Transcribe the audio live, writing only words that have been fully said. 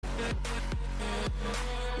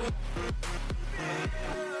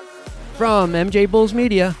From MJ Bulls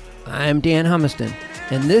Media, I'm Dan Humiston,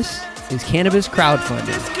 and this is Cannabis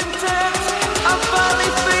Crowdfunding.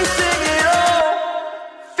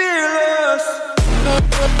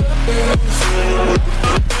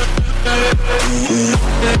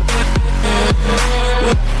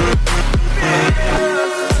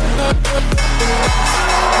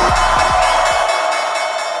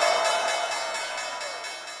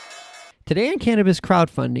 Today on Cannabis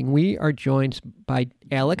Crowdfunding, we are joined by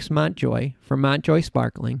Alex Montjoy from Montjoy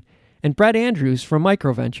Sparkling and Brett Andrews from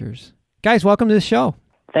Microventures. Guys, welcome to the show.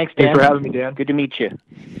 Thanks, Dan. Thanks for having me, Dan. Good to meet you.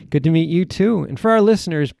 Good to meet you, too. And for our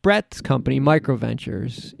listeners, Brett's company,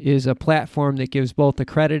 Microventures, is a platform that gives both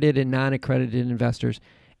accredited and non-accredited investors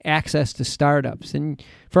access to startups. And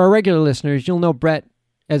for our regular listeners, you'll know Brett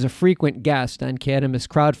as a frequent guest on Cannabis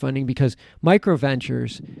Crowdfunding because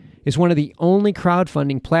Microventures is one of the only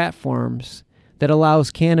crowdfunding platforms that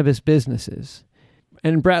allows cannabis businesses.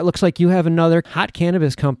 And Brett, looks like you have another hot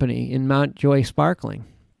cannabis company in Montjoy Sparkling.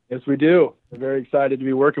 Yes, we do. We're very excited to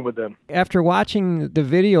be working with them. After watching the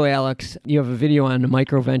video, Alex, you have a video on the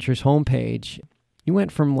Microventures homepage. You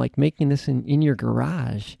went from like making this in your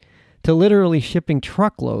garage to literally shipping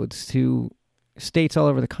truckloads to states all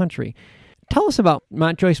over the country. Tell us about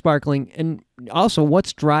Montjoy Sparkling and also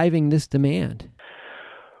what's driving this demand.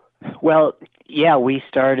 Well, yeah, we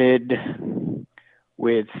started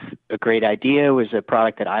with a great idea. It was a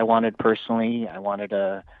product that I wanted personally. I wanted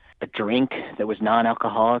a drink that was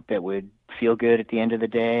non-alcoholic that would feel good at the end of the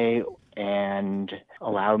day and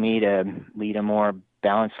allow me to lead a more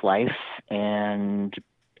balanced life. And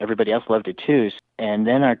everybody else loved it too. And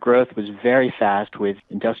then our growth was very fast with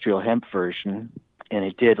industrial hemp version. And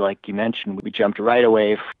it did, like you mentioned, we jumped right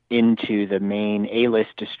away into the main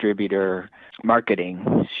A-list distributor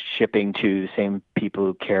marketing, shipping to the same people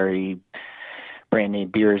who carry brand name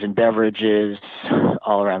beers and beverages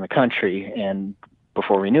all around the country. And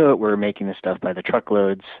before we knew it, we were making this stuff by the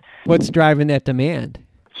truckloads. What's driving that demand?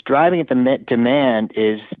 What's driving at the demand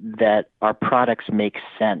is that our products make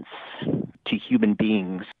sense to human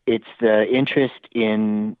beings. It's the interest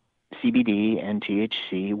in CBD and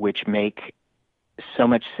THC, which make so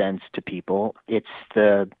much sense to people. It's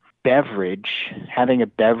the beverage, having a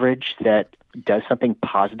beverage that does something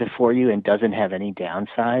positive for you and doesn't have any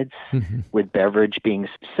downsides, with beverage being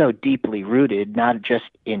so deeply rooted, not just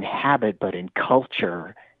in habit, but in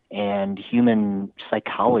culture and human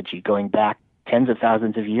psychology going back tens of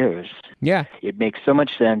thousands of years. Yeah. It makes so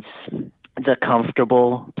much sense. It's a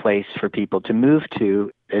comfortable place for people to move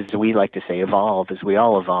to, as we like to say, evolve, as we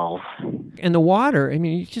all evolve. And the water, I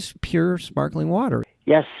mean, it's just pure sparkling water.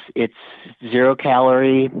 Yes, it's 0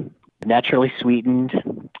 calorie, naturally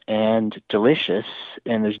sweetened, and delicious,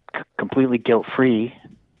 and there's completely guilt-free,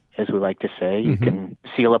 as we like to say. You can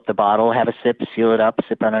seal up the bottle, have a sip, seal it up,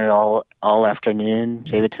 sip on it all afternoon,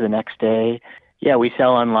 save it to the next day. Yeah, we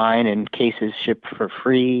sell online and cases shipped for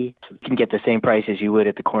free. So you can get the same price as you would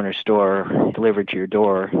at the corner store delivered to your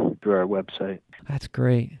door through our website. That's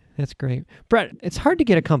great. That's great. Brett, it's hard to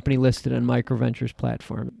get a company listed on Microventures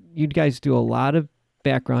platform. You guys do a lot of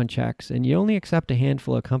background checks and you only accept a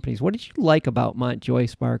handful of companies. What did you like about Montjoy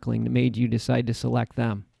Sparkling that made you decide to select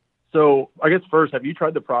them? So I guess first, have you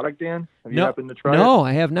tried the product, Dan? Have you happened to try it? No,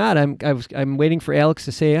 I have not. I'm waiting for Alex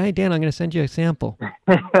to say, "Hey, Dan, I'm going to send you a sample."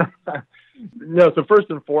 No, so first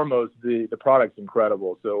and foremost, the product's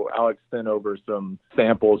incredible. So Alex sent over some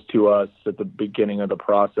samples to us at the beginning of the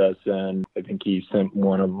process, and I think he sent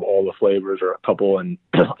one of all the flavors or a couple, and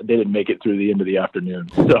they didn't make it through the end of the afternoon.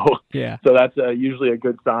 So yeah, so that's usually a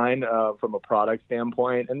good sign from a product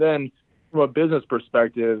standpoint. And then from a business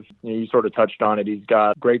perspective, you sort of touched on it. He's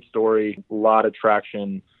got a great story, a lot of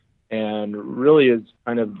traction, and really is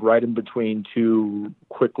kind of right in between two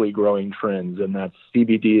quickly growing trends, and that's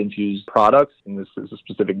CBD-infused products, and this is a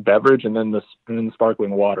specific beverage, and then the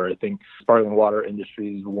sparkling water. I think sparkling water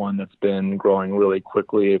industry is one that's been growing really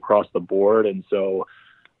quickly across the board, and so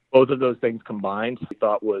both of those things combined, we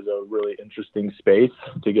thought was a really interesting space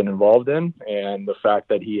to get involved in, and the fact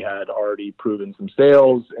that he had already proven some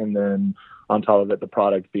sales, and then on top of it, the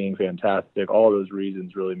product being fantastic, all those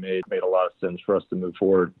reasons really made a lot of sense for us to move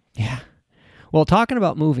forward. Yeah. Well, talking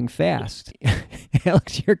about moving fast,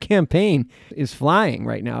 Alex, your campaign is flying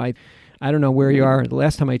right now. I don't know where you are the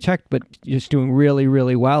last time I checked, but you're just doing really,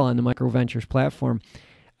 really well on the Microventures platform.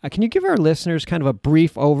 Can you give our listeners kind of a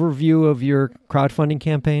brief overview of your crowdfunding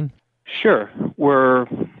campaign? Sure. We're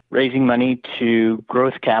raising money to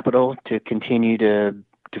growth capital to continue to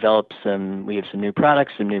develop we have some new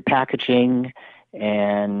products, some new packaging,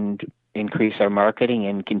 and increase our marketing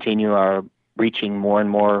and continue our reaching more and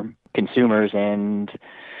more consumers and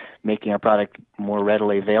making our product more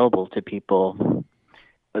readily available to people.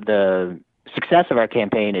 The success of our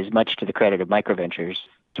campaign is much to the credit of Microventures.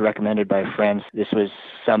 It's recommended by friends. This was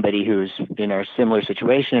somebody who's in our similar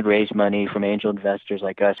situation, had raised money from angel investors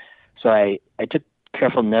like us. So I took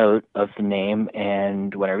careful note of the name,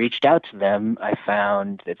 and when I reached out to them, I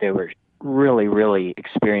found that they were really, really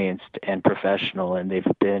experienced and professional, and they've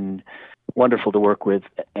been wonderful to work with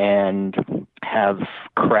and have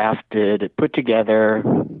put together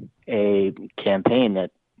a campaign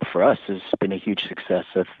that for us has been a huge success.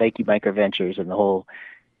 So thank you, Microventures and the whole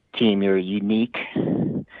team. You're unique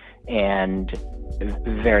and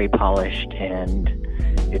very polished, and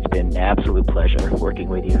it's been an absolute pleasure working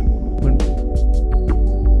with you.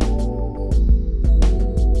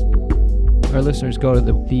 Our listeners go to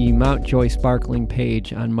the Mount Joy Sparkling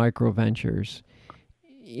page on Microventures.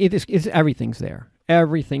 Everything's there.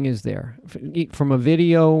 Everything is there. From a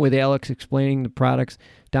video with Alex explaining the products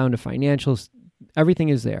down to financials, everything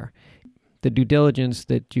is there. The due diligence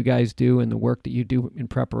that you guys do and the work that you do in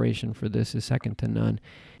preparation for this is second to none.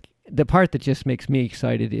 The part that just makes me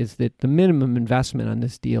excited is that the minimum investment on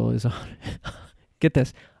this deal is, get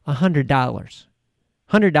this, $100.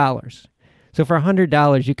 $100. So for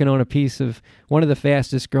 $100, you can own a piece of one of the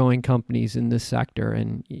fastest growing companies in this sector.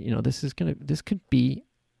 And, this could be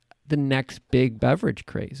the next big beverage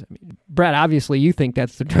craze. I mean, Brett, obviously you think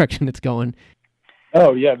that's the direction it's going.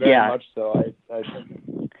 Oh, yeah, very much so. I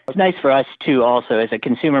think it's nice for us, too, also. As a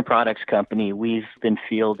consumer products company, we've been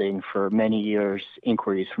fielding for many years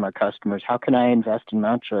inquiries from our customers. How can I invest in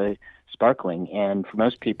Mount Joy Sparkling? And for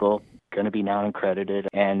most people, going to be non-accredited,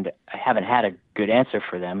 and I haven't had a good answer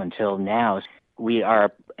for them until now. We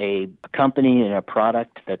are a company and a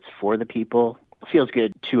product that's for the people. It feels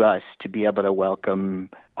good to us to be able to welcome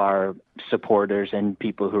our supporters and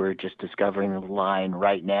people who are just discovering the line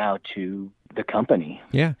right now to the company.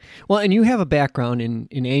 Yeah. Well, and you have a background in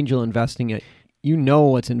angel investing. You know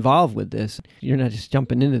what's involved with this. You're not just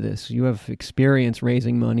jumping into this. You have experience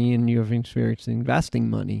raising money, and you have experience investing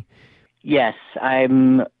money. Yes,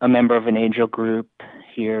 I'm a member of an angel group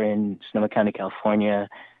here in Sonoma County, California,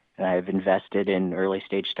 and I've invested in early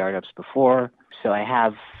stage startups before. So I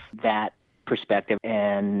have that perspective,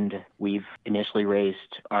 and we've initially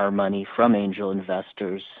raised our money from angel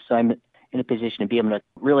investors. So I'm in a position to be able to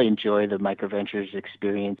really enjoy the Microventures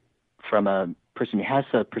experience from a person who has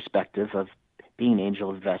a perspective of being an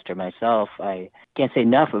angel investor myself. I can't say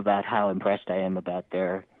enough about how impressed I am about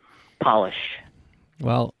their polish.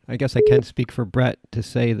 Well, I guess I can speak for Brett to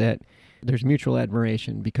say that there's mutual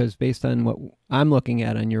admiration, because based on what I'm looking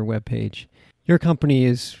at on your webpage, your company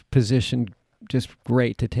is positioned just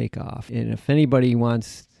great to take off. And if anybody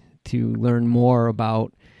wants to learn more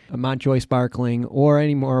about Mount Joy Sparkling or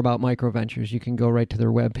any more about Microventures, you can go right to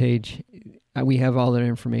their webpage. We have all that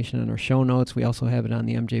information in our show notes. We also have it on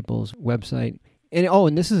the MJ Bulls website.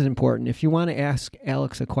 And this is important. If you want to ask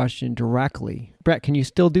Alex a question directly, Brett, can you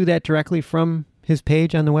still do that directly from his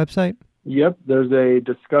page on the website? Yep, there's a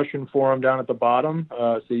discussion forum down at the bottom,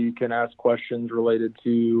 so you can ask questions related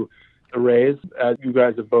to the raise. As you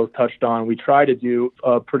guys have both touched on, we try to do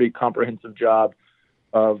a pretty comprehensive job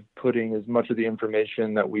of putting as much of the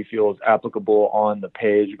information that we feel is applicable on the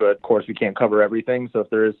page, but of course we can't cover everything. So if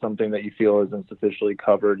there is something that you feel isn't sufficiently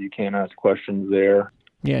covered, you can ask questions there.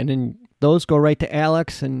 Yeah, and then those go right to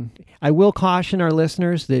Alex. And I will caution our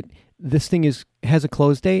listeners that this thing has a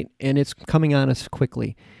close date, and it's coming on us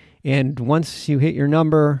quickly. And once you hit your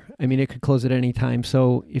number, it could close at any time.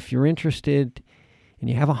 So if you're interested and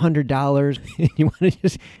you have $100, and you want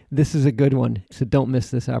to this is a good one. So don't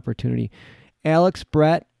miss this opportunity. Alex,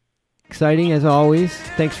 Brett, exciting as always.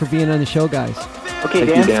 Thanks for being on the show, guys. Okay,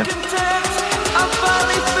 Thank Dan. you, Dan.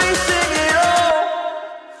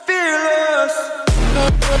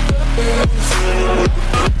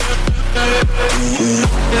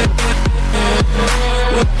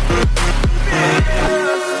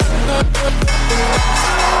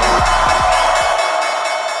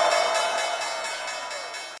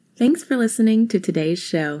 Thanks for listening to today's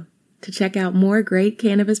show. To check out more great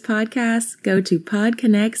cannabis podcasts, go to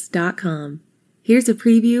podconnects.com. Here's a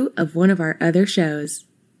preview of one of our other shows.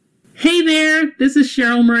 Hey there, this is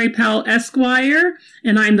Cheryl Murray Powell Esquire,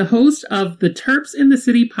 and I'm the host of the Terps in the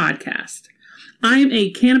City podcast. I'm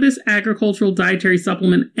a cannabis agricultural dietary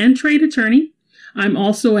supplement and trade attorney. I'm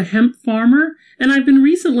also a hemp farmer, and I've been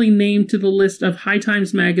recently named to the list of High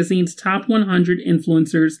Times Magazine's top 100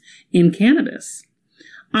 influencers in cannabis.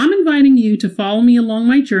 I'm inviting you to follow me along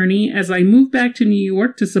my journey as I move back to New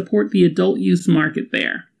York to support the adult use market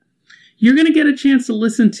there. You're going to get a chance to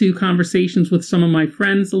listen to conversations with some of my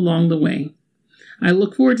friends along the way. I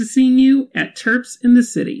look forward to seeing you at Terps in the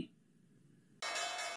City.